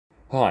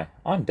Hi,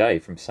 I'm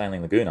Dave from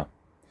Sailing Laguna.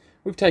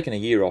 We've taken a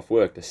year off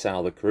work to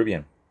sail the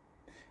Caribbean.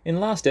 In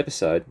the last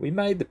episode, we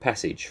made the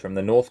passage from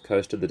the north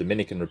coast of the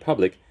Dominican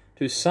Republic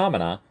to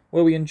Samana,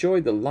 where we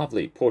enjoyed the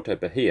lovely Puerto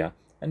Bahia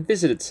and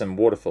visited some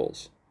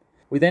waterfalls.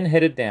 We then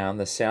headed down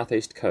the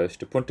southeast coast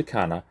to Punta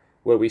Cana,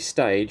 where we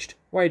staged,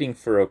 waiting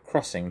for a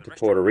crossing to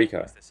Puerto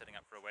Rico. They're setting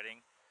up for a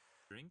wedding.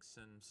 Drinks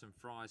and some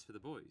fries for the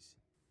boys.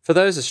 For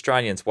those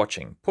Australians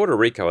watching, Puerto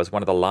Rico is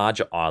one of the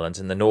larger islands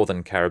in the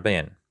northern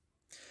Caribbean.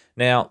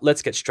 Now,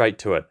 let's get straight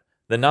to it.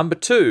 The number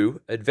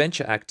 2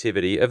 adventure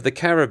activity of the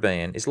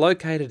Caribbean is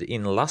located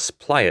in Las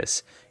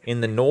Pailas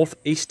in the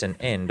northeastern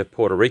end of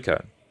Puerto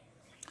Rico.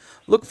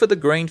 Look for the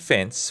green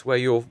fence where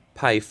you'll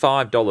pay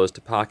 $5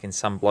 to park in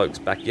some bloke's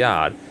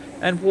backyard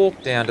and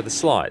walk down to the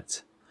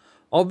slides.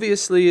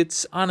 Obviously,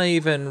 it's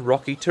uneven,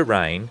 rocky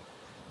terrain,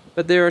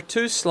 but there are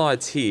 2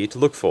 slides here to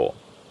look for.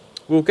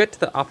 We'll get to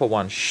the upper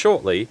one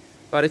shortly,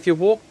 but if you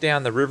walk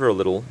down the river a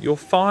little, you'll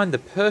find the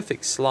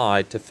perfect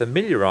slide to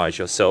familiarise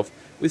yourself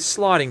with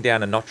sliding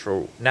down a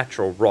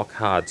natural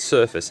rock-hard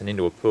surface and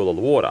into a pool of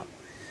water.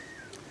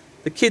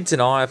 The kids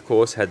and I, of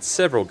course, had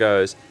several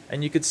goes,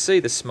 and you could see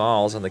the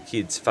smiles on the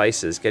kids'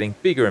 faces getting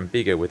bigger and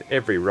bigger with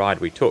every ride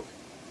we took.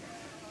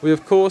 We,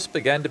 of course,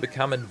 began to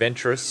become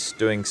adventurous,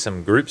 doing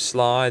some group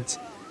slides,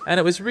 and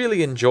it was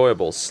really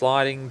enjoyable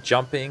sliding,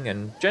 jumping,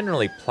 and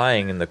generally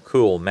playing in the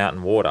cool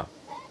mountain water.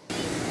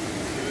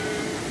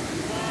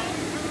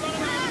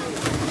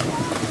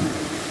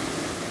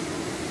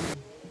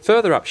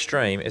 Further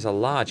upstream is a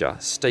larger,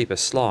 steeper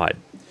slide.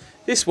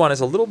 This one is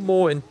a little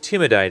more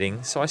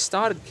intimidating, so I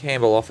started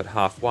Campbell off at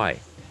halfway.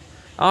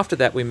 After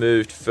that we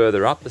moved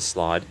further up the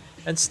slide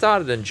and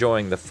started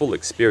enjoying the full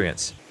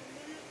experience.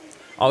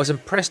 I was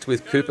impressed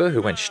with Cooper,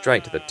 who went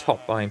straight to the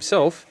top by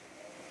himself,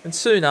 and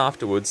soon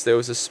afterwards there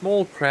was a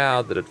small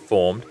crowd that had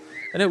formed,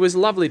 and it was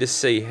lovely to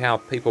see how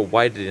people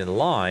waited in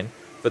line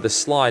for the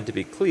slide to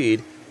be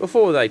cleared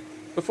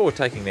before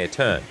taking their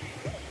turn.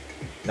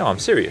 No, I'm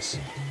serious.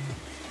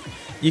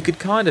 You could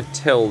kind of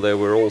tell there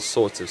were all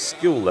sorts of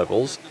skill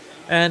levels,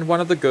 and one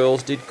of the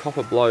girls did cop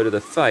a blow to the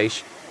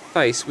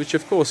face, which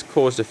of course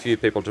caused a few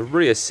people to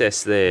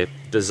reassess their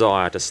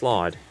desire to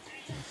slide,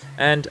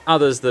 and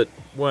others that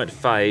weren't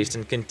fazed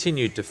and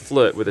continued to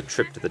flirt with a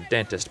trip to the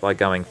dentist by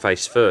going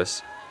face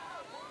first.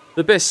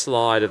 The best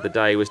slide of the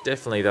day was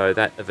definitely, though,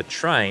 that of a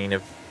train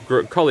of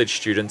college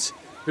students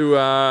who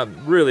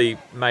really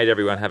made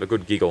everyone have a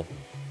good giggle.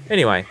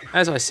 Anyway,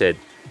 as I said,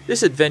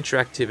 this adventure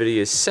activity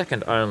is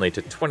second only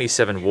to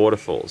 27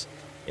 waterfalls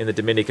in the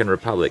Dominican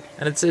Republic,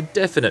 and it's a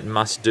definite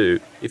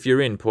must-do if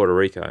you're in Puerto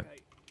Rico.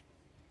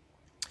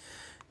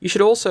 You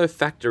should also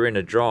factor in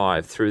a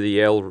drive through the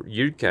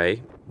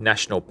Yunque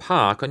National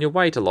Park on your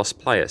way to Las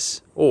Pailas,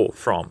 or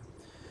from.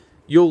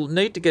 You'll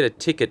need to get a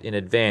ticket in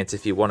advance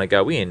if you want to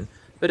go in,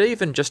 but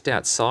even just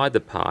outside the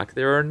park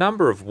there are a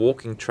number of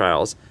walking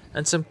trails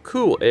and some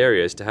cool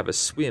areas to have a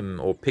swim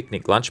or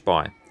picnic lunch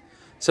by.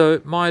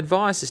 So my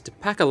advice is to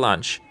pack a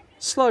lunch,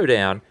 slow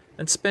down,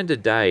 and spend a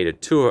day to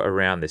tour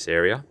around this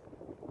area.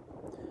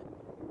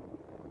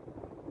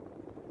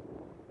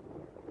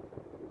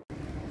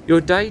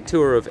 Your day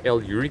tour of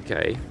El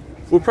Yunque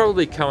will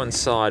probably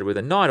coincide with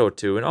a night or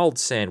two in Old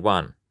San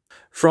Juan.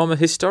 From a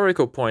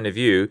historical point of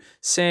view,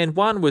 San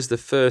Juan was the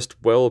first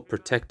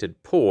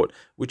well-protected port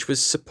which was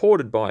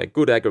supported by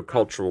good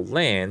agricultural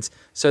lands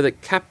so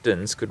that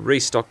captains could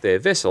restock their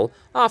vessel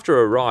after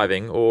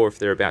arriving, or if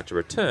they're about to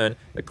return,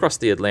 across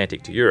the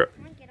Atlantic to Europe.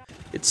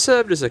 It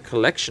served as a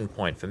collection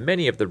point for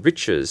many of the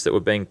riches that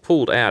were being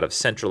pulled out of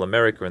Central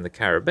America and the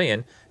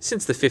Caribbean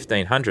since the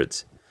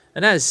 1500s,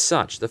 and as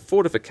such the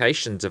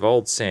fortifications of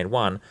Old San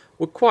Juan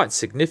were quite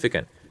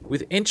significant,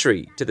 with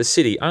entry to the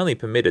city only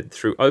permitted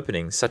through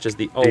openings such as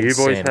the Old San Juan Gate. Do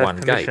you boys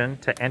have permission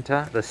to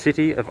enter the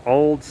city of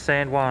Old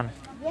San Juan?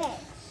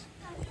 Yes.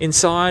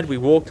 Inside, we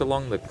walked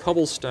along the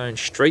cobblestone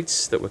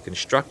streets that were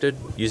constructed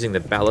using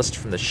the ballast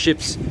from the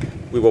ships.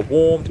 We were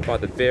warmed by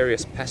the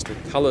various pastel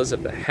colours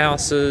of the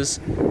houses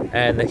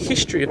and the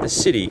history of the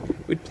city,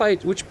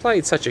 which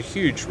played such a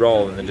huge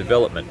role in the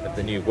development of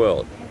the New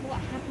World.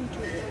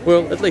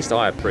 Well, at least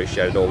I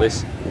appreciated all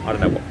this. I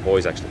don't know what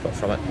boys actually got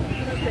from it.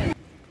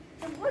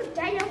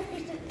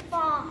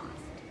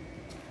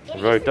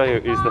 Rodeo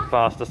is the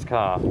fastest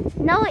car.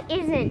 No, it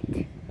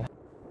isn't.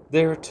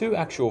 There are 2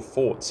 actual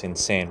forts in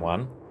San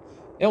Juan.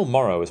 El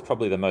Morro is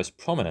probably the most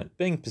prominent,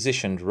 being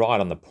positioned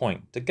right on the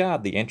point to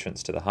guard the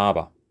entrance to the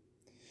harbour.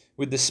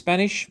 With the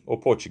Spanish or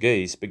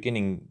Portuguese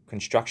beginning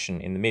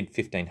construction in the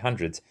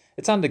mid-1500s,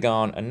 it's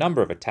undergone a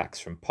number of attacks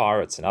from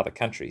pirates and other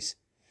countries.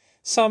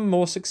 Some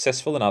more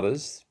successful than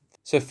others.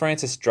 Sir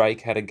Francis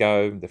Drake had a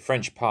go, the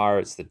French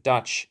pirates, the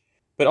Dutch,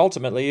 but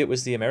ultimately it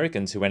was the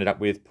Americans who ended up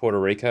with Puerto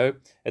Rico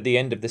at the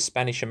end of the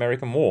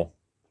Spanish-American War.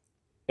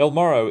 El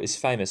Morro is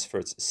famous for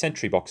its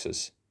sentry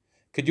boxes.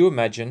 Could you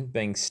imagine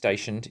being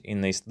stationed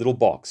in this little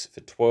box for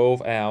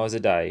 12 hours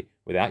a day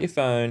without your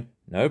phone,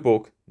 no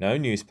book, no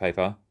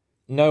newspaper?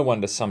 No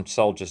wonder some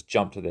soldiers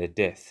jumped to their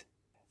death.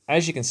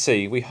 As you can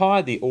see, we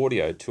hired the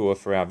audio tour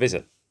for our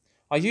visit.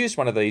 I used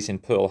one of these in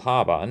Pearl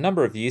Harbor a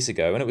number of years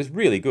ago and it was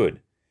really good.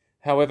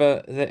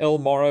 However, the El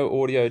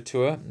Morro audio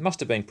tour must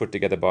have been put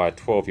together by a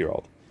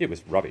 12-year-old. It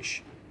was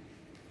rubbish.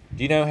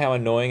 Do you know how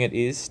annoying it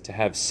is to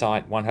have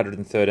site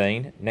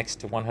 113 next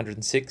to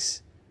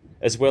 106,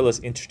 as well as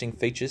interesting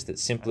features that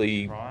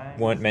simply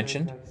weren't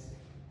mentioned?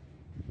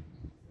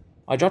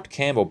 I dropped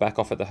Campbell back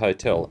off at the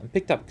hotel and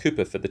picked up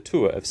Cooper for the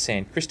tour of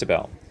San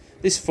Cristobal.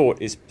 This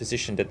fort is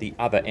positioned at the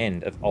other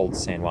end of Old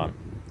San Juan.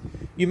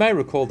 You may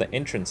recall the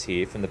entrance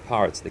here from the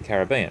Pirates of the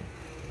Caribbean.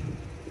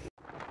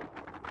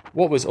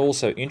 What was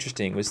also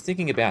interesting was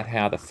thinking about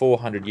how the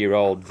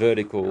 400-year-old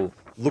vertical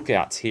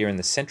lookouts here in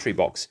the sentry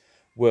box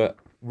were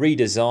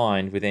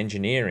redesigned with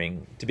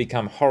engineering to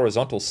become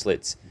horizontal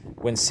slits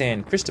when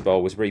San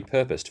Cristobal was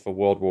repurposed for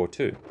World War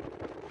II.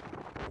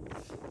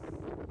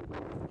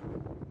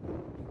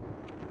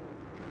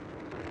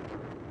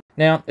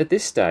 Now, at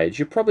this stage,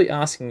 you're probably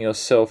asking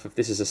yourself if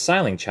this is a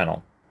sailing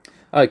channel.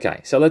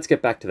 Okay, so let's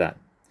get back to that.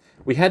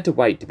 We had to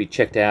wait to be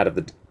checked out of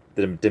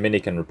the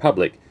Dominican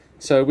Republic,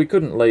 so we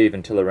couldn't leave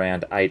until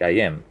around 8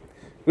 AM,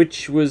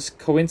 which was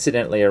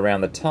coincidentally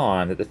around the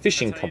time that the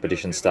fishing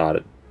competition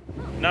started.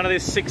 None of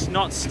this 6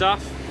 knot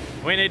stuff.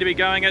 We need to be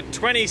going at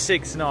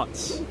 26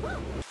 knots.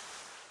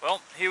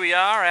 Well, here we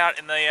are out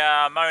in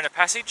the Mona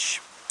Passage.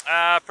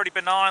 Pretty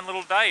benign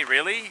little day,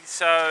 really.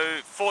 So,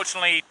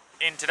 fortunately,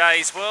 in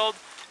today's world,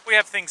 we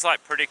have things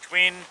like predict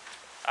wind,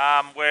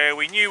 where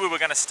we knew we were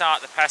going to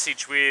start the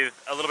passage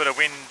with a little bit of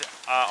wind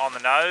on the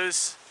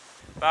nose.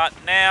 But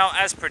now,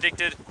 as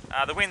predicted,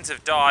 the winds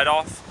have died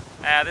off.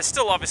 There's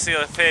still obviously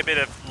a fair bit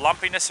of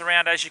lumpiness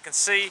around, as you can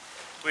see,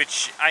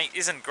 which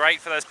isn't great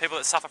for those people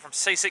that suffer from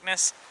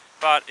seasickness,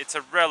 but it's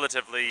a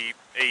relatively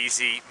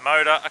easy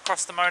motor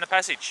across the Mona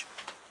Passage.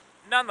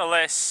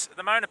 Nonetheless,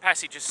 the Mona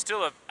Passage is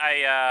still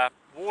a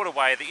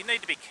waterway that you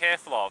need to be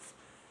careful of,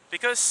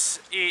 because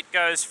it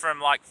goes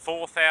from like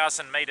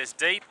 4,000 metres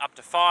deep up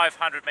to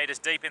 500 metres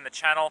deep in the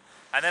channel,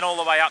 and then all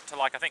the way up to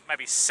like I think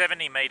maybe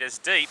 70 metres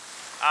deep.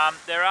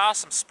 There are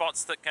some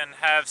spots that can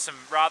have some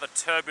rather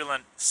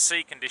turbulent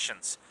sea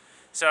conditions.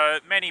 So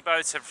many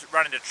boats have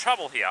run into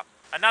trouble here.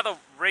 Another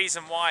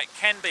reason why it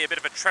can be a bit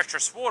of a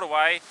treacherous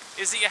waterway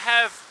is that you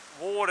have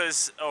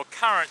waters or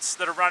currents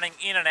that are running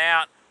in and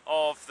out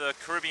of the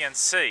Caribbean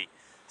Sea.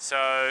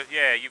 So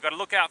yeah, you've got to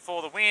look out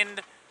for the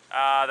wind,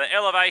 the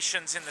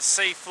elevations in the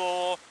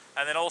seafloor,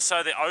 and then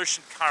also the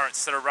ocean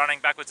currents that are running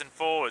backwards and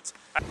forwards.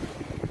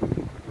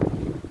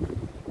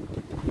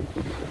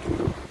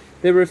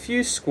 There were a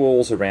few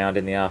squalls around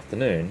in the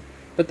afternoon,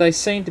 but they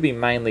seemed to be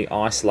mainly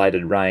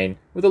isolated rain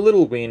with a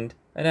little wind,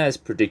 and as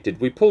predicted,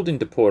 we pulled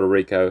into Puerto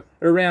Rico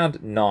at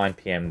around 9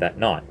 PM that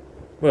night.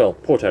 Well,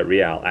 Puerto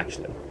Real,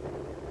 actually.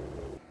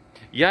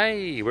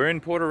 Yay, we're in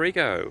Puerto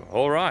Rico.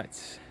 All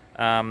right.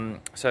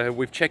 So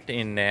we've checked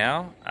in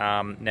now.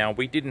 Now,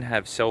 we didn't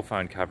have cell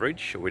phone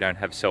coverage. We don't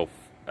have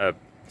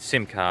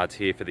SIM cards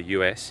here for the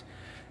US.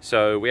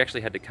 So we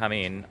actually had to come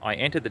in. I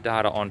entered the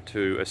data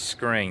onto a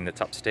screen that's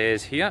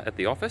upstairs here at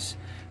the office,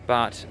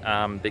 but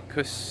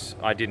because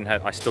I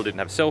still didn't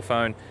have a cell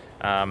phone,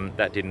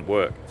 that didn't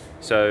work.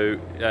 So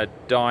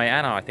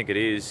Diana, I think it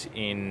is,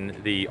 in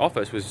the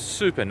office was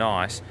super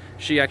nice.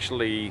 She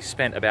actually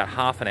spent about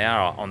half an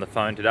hour on the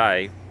phone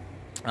today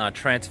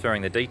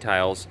transferring the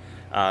details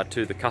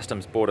to the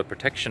Customs Border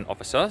Protection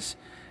officers,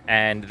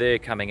 and they're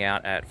coming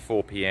out at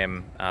 4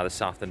 PM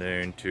this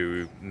afternoon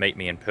to meet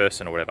me in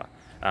person or whatever.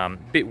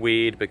 Bit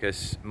weird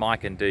because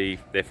Mike and Dee,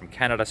 they're from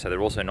Canada, so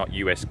they're also not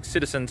US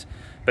citizens,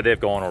 but they've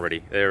gone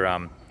already.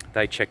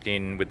 They checked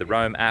in with the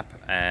Roam app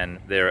and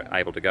they're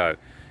able to go.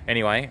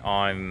 Anyway,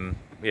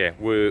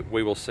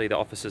 we will see the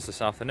officers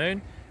this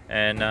afternoon,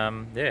 and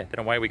then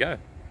away we go.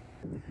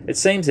 It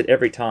seems that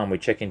every time we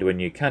check into a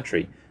new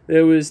country,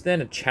 there was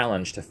then a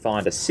challenge to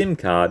find a SIM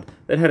card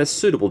that had a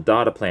suitable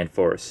data plan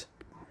for us.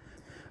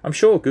 I'm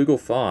sure Google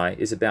Fi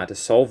is about to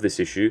solve this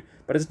issue,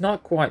 but it's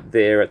not quite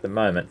there at the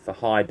moment for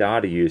high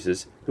data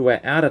users who are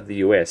out of the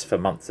US for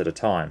months at a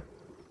time.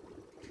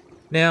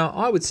 Now,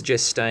 I would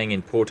suggest staying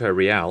in Puerto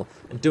Real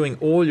and doing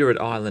all your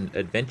island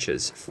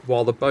adventures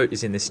while the boat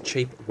is in this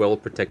cheap,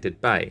 well-protected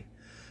bay.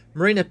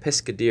 Marina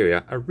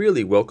Pescaderia are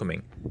really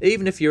welcoming,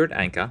 even if you're at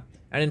anchor,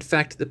 and in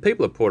fact, the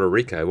people of Puerto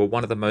Rico were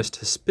one of the most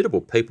hospitable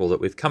people that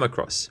we've come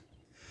across.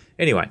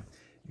 Anyway,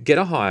 get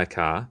a hire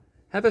car,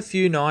 have a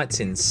few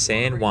nights in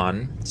San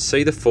Juan,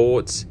 see the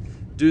forts,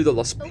 do the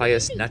Las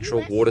Pailas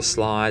Natural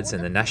Waterslides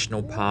and the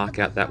National Park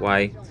out that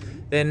way.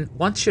 Then,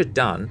 once you're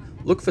done,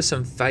 look for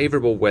some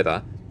favourable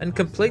weather and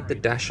complete the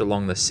dash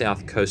along the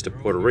south coast of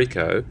Puerto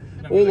Rico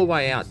all the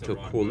way out to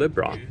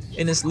Culebra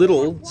in as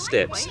little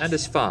steps and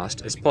as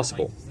fast as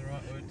possible.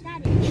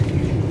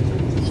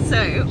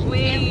 So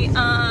we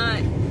are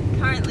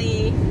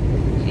currently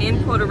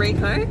in Puerto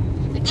Rico.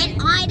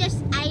 And I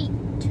just ate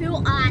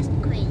 2 ice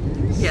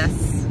creams.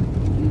 Yes.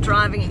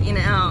 Driving in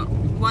our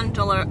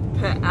 $1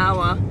 per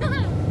hour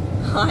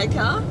hire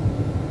car.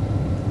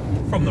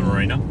 From the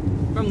marina.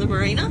 From the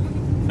marina.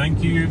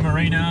 Thank you,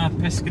 Marina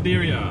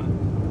Pescaderia.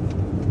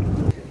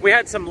 We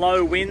had some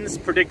low winds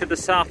predicted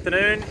this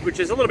afternoon,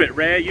 which is a little bit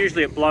rare.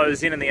 Usually it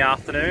blows in the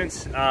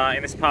afternoons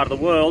in this part of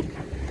the world,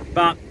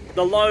 but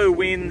the low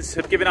winds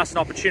have given us an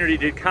opportunity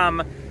to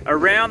come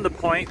around the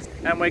point,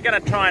 and we're going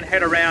to try and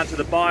head around to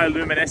the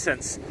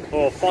bioluminescence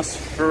or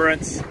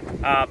phosphorescence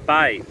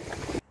bay.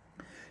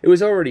 It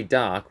was already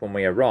dark when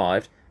we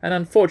arrived, and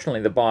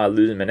unfortunately the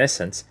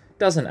bioluminescence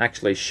doesn't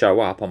actually show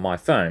up on my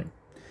phone.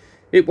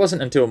 It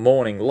wasn't until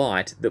morning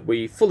light that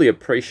we fully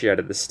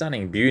appreciated the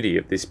stunning beauty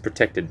of this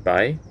protected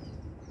bay.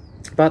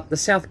 But the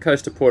south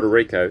coast of Puerto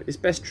Rico is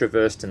best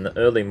traversed in the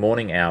early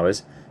morning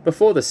hours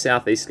before the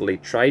southeasterly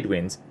trade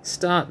winds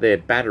start their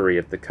battery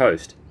of the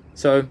coast.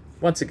 So,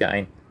 once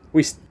again,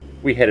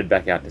 we headed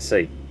back out to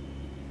sea.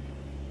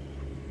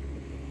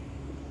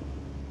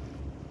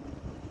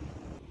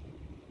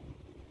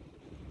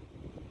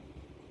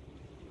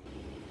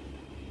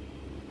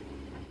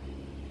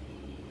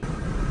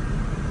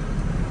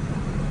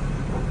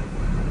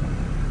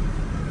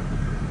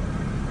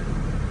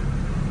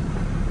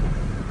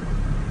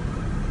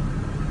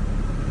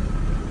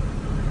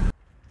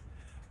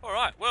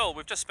 Well,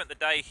 we've just spent the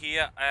day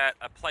here at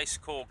a place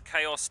called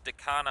Cayos de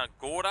Cana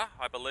Gorda,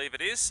 I believe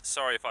it is.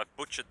 Sorry if I've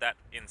butchered that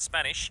in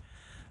Spanish.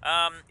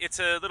 It's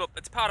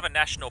part of a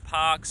national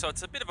park, so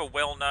it's a bit of a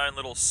well-known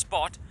little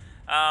spot.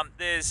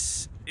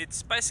 It's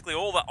basically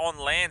all the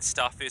on-land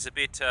stuff is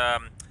it's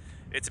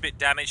a bit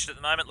damaged at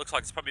the moment. Looks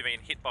like it's probably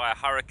been hit by a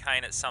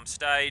hurricane at some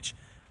stage,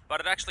 but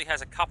it actually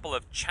has a couple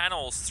of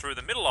channels through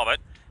the middle of it,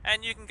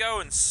 and you can go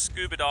and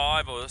you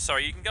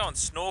can go and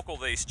snorkel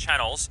these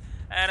channels,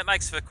 and it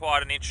makes for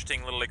quite an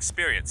interesting little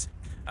experience.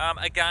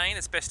 Again,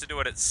 it's best to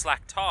do it at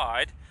slack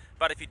tide,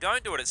 but if you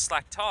don't do it at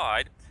slack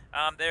tide,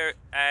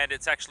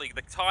 it's actually,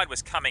 the tide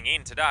was coming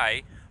in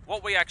today,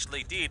 what we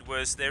actually did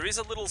was there is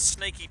a little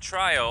sneaky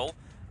trail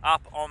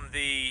up on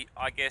the,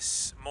 I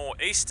guess, more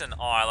eastern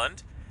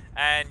island,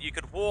 and you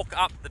could walk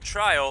up the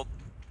trail,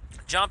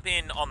 jump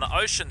in on the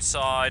ocean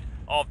side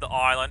of the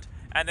island,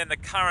 and then the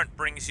current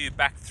brings you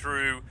back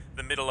through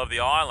the middle of the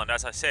island,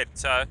 as I said.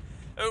 So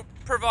it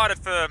provided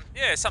for,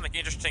 something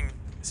interesting,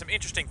 some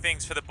interesting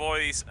things for the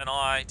boys and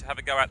I to have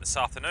a go at this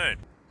afternoon.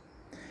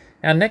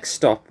 Our next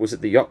stop was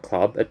at the yacht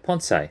club at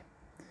Ponce.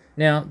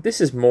 Now, this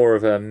is more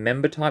of a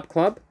member type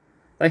club.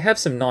 They have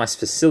some nice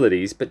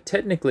facilities, but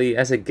technically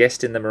as a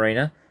guest in the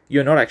marina,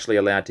 you're not actually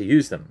allowed to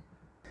use them.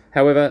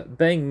 However,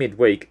 being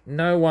midweek,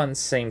 no one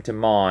seemed to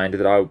mind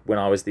when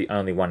I was the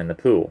only one in the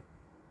pool.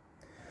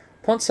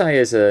 Ponce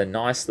is a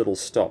nice little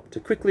stop to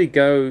quickly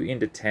go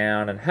into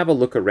town and have a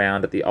look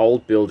around at the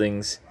old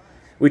buildings,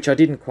 which I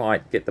didn't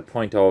quite get the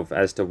point of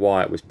as to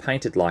why it was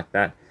painted like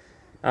that.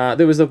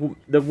 There was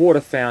the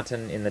water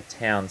fountain in the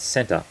town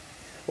centre,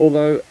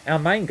 although our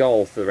main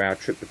goal for our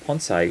trip to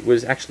Ponce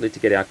was actually to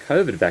get our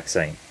COVID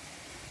vaccine.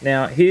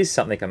 Now, here's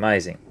something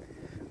amazing.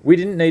 We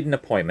didn't need an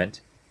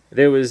appointment.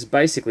 There was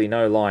basically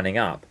no lining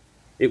up.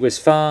 It was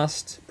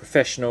fast,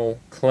 professional,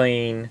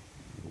 clean,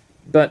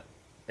 but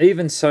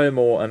even so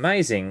more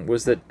amazing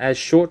was that as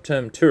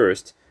short-term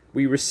tourists,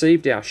 we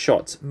received our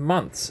shots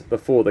months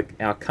before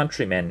our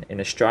countrymen in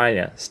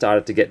Australia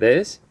started to get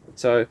theirs.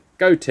 So,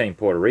 go Team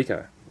Puerto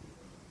Rico.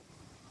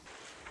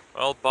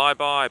 Well,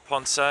 bye-bye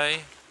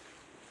Ponce.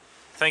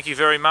 Thank you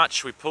very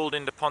much. We pulled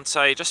into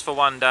Ponce just for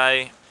one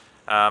day.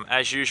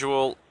 As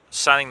usual,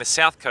 sailing the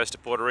south coast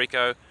of Puerto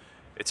Rico.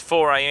 It's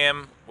 4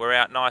 AM, we're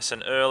out nice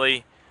and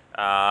early.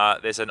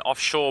 There's an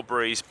offshore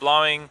breeze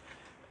blowing.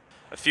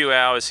 A few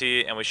hours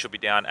here and we should be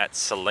down at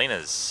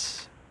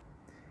Salinas.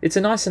 It's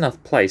a nice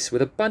enough place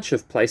with a bunch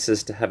of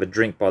places to have a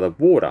drink by the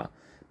water,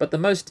 but the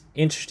most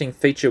interesting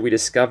feature we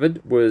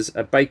discovered was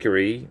a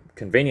bakery,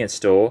 convenience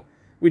store,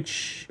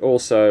 which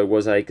also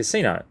was a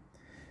casino.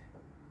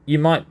 You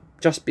might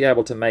just be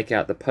able to make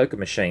out the poker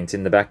machines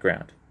in the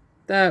background.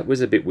 That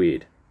was a bit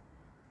weird.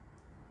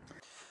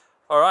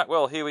 Alright,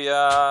 well here we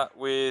are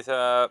with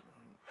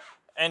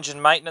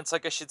engine maintenance, I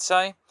guess you'd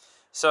say.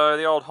 So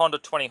the old Honda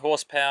 20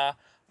 horsepower.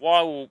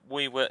 While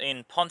we were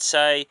in Ponce,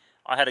 I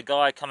had a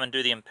guy come and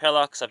do the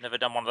impeller because I've never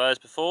done one of those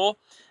before.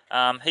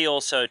 He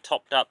also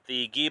topped up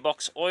the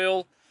gearbox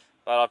oil,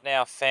 but I've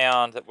now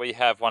found that we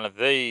have one of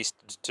these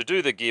to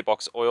do the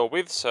gearbox oil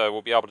with, so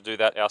we'll be able to do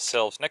that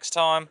ourselves next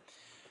time.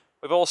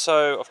 We've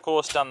also, of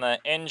course, done the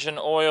engine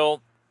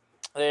oil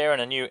there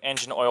and a new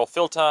engine oil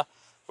filter.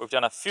 We've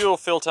done a fuel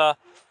filter,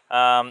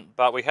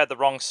 but we had the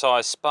wrong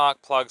size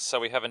spark plugs, so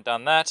we haven't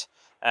done that.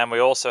 And we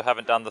also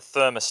haven't done the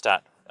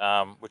thermostat,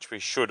 which we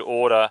should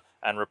order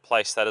and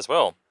replace that as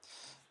well.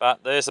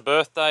 But there's a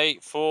birthday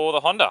for the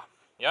Honda.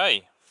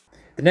 Yay!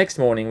 The next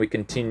morning we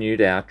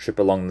continued our trip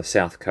along the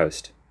south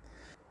coast.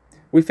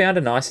 We found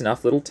a nice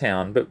enough little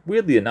town, but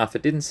weirdly enough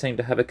it didn't seem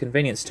to have a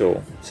convenience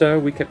store, so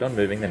we kept on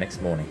moving the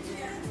next morning.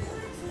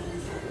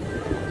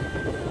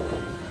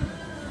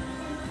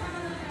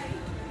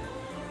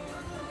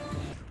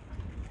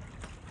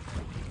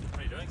 What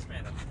are you doing,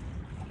 Samantha?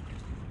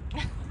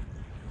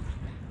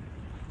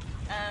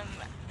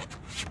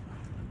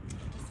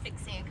 Just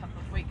fixing a couple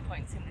of weak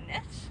points in the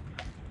net.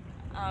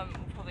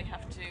 We'll probably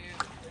have to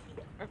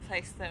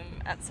replace them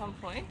at some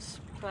point,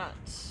 but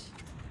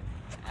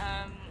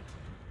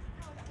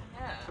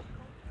Yeah,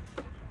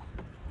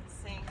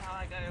 seeing how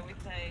I go with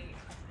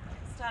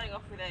starting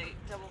off with a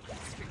double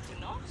constrictor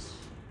knot,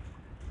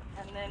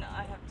 and then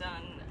I have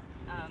done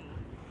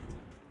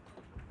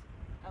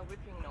a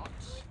whipping knot.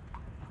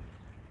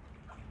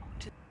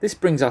 This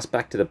brings us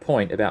back to the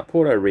point about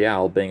Puerto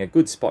Real being a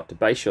good spot to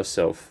base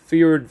yourself for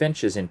your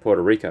adventures in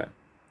Puerto Rico.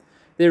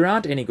 There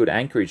aren't any good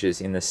anchorages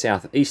in the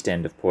southeast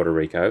end of Puerto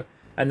Rico,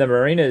 and the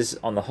marinas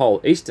on the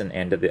whole eastern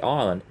end of the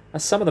island are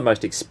some of the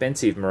most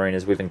expensive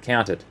marinas we've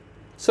encountered,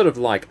 sort of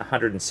like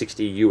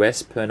 160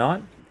 US per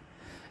night.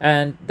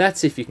 And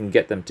that's if you can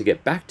get them to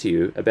get back to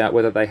you about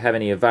whether they have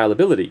any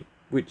availability,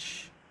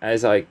 which,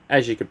 as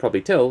you could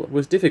probably tell,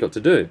 was difficult to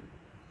do.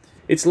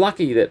 It's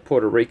lucky that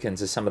Puerto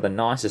Ricans are some of the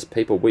nicest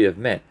people we have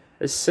met,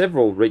 as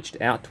several reached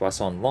out to us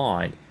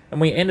online,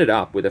 and we ended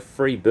up with a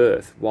free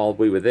berth while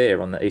we were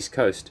there on the east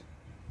coast.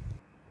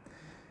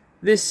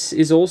 This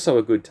is also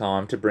a good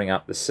time to bring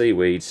up the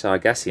seaweed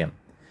sargassum.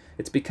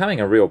 It's becoming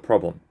a real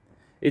problem.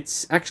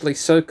 It's actually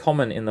so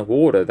common in the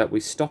water that we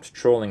stopped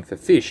trawling for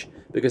fish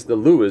because the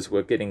lures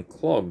were getting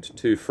clogged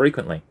too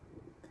frequently.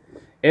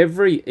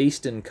 Every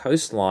eastern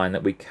coastline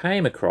that we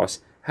came across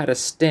had a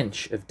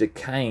stench of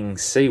decaying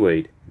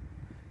seaweed.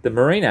 The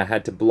marina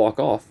had to block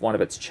off one of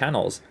its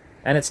channels,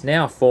 and it's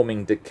now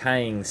forming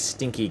decaying,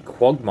 stinky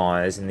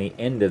quagmires in the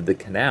end of the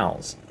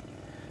canals.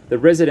 The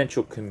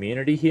residential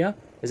community here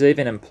has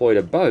even employed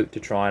a boat to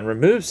try and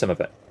remove some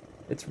of it.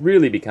 It's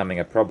really becoming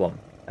a problem,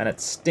 and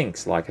it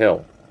stinks like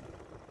hell.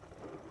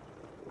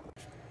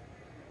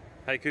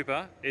 Hey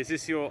Cooper, is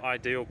this your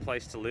ideal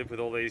place to live with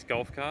all these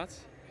golf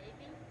carts?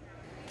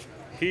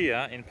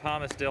 Here in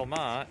Palmas del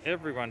Mar,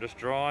 everyone just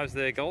drives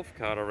their golf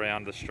cart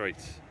around the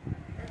streets.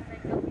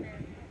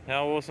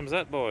 How awesome is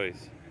that,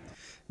 boys?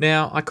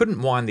 Now, I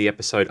couldn't wind the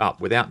episode up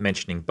without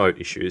mentioning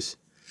boat issues.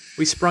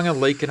 We sprung a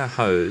leak in a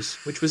hose,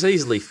 which was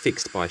easily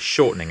fixed by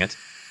shortening it,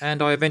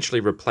 and I eventually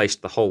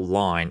replaced the whole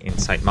line in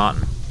St.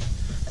 Martin.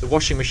 The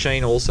washing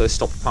machine also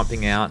stopped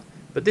pumping out,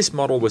 but this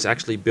model was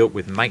actually built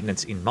with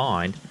maintenance in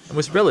mind and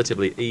was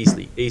relatively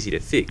easy to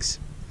fix.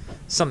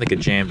 Something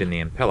had jammed in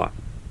the impeller.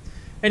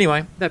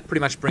 Anyway, that pretty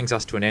much brings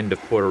us to an end of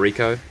Puerto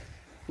Rico.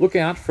 Look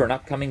out for an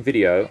upcoming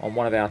video on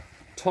one of our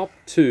top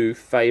 2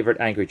 favourite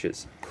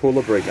anchorages,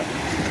 Cooler Breaker.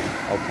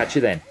 I'll catch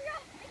you then.